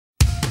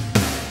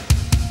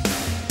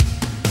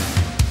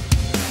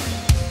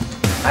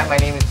Hi, my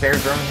name is Barry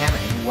Birmingham,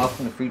 and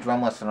welcome to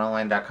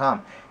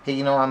freedrumlessononline.com. Hey,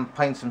 you know, I'm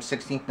playing some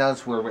 16th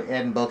notes where we're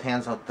adding both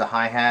hands up the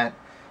hi-hat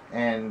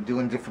and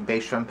doing different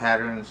bass drum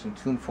patterns and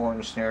tune 4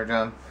 and snare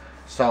drum.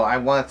 So I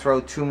want to throw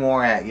two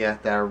more at you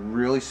that are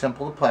really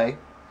simple to play.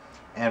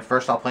 And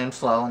first I'll play them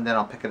slow, and then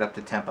I'll pick it up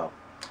to tempo.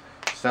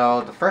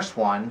 So the first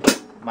one,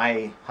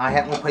 my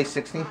hi-hat will play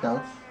 16th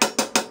notes.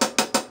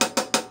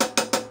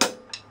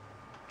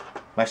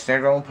 My snare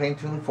drum will play in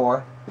tune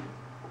 4.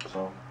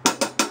 So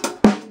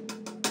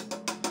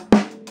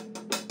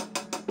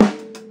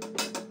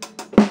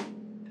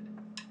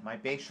my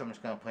bass drum is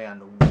going to play on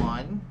the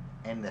 1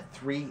 and the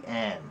 3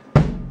 end.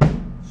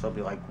 So it'll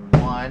be like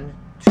 1,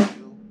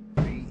 2,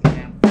 3,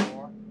 and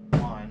 4.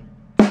 1,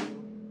 2,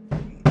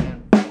 3,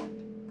 and 4.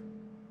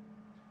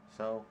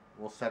 So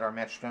we'll set our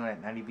metronome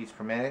at 90 beats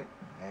per minute,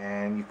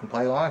 and you can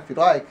play along if you'd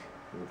like.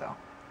 Here we go.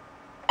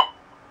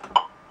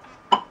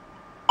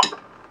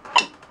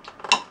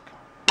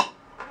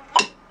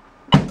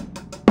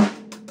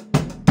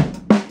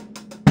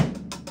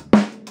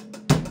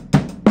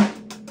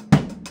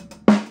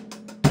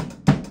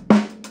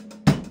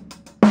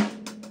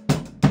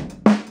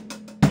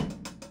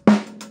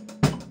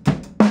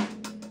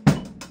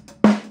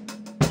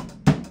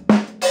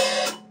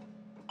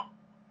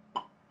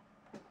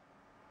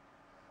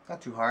 Not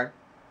too hard.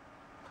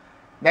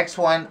 Next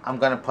one, I'm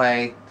going to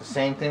play the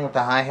same thing with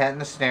the hi-hat and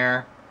the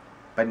snare,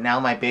 but now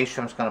my bass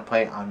drum's going to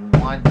play on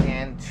 1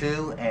 and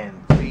 2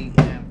 and 3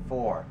 and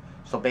 4.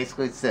 So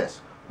basically it's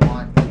this: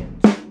 1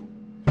 and 2,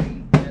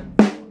 3 and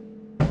 4,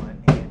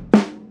 1 and 2,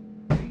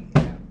 3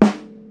 and 4.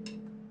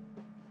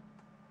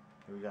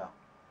 Here we go.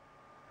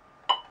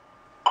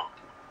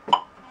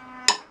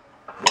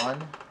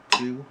 1,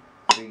 2,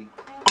 3,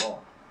 4.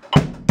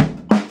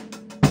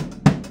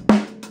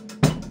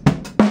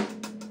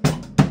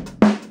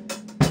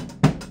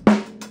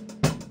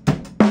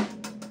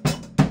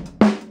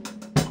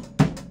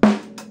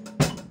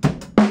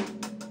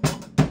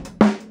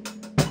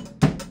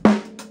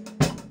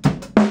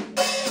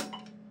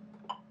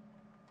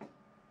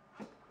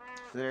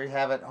 So there you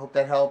have it. Hope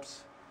that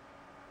helps.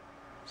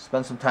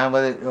 Spend some time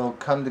with it. It'll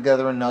come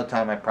together in no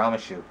time, I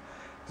promise you.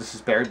 This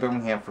is Barry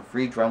Birmingham for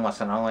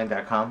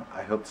freedrumlessononline.com.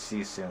 I hope to see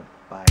you soon.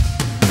 Bye.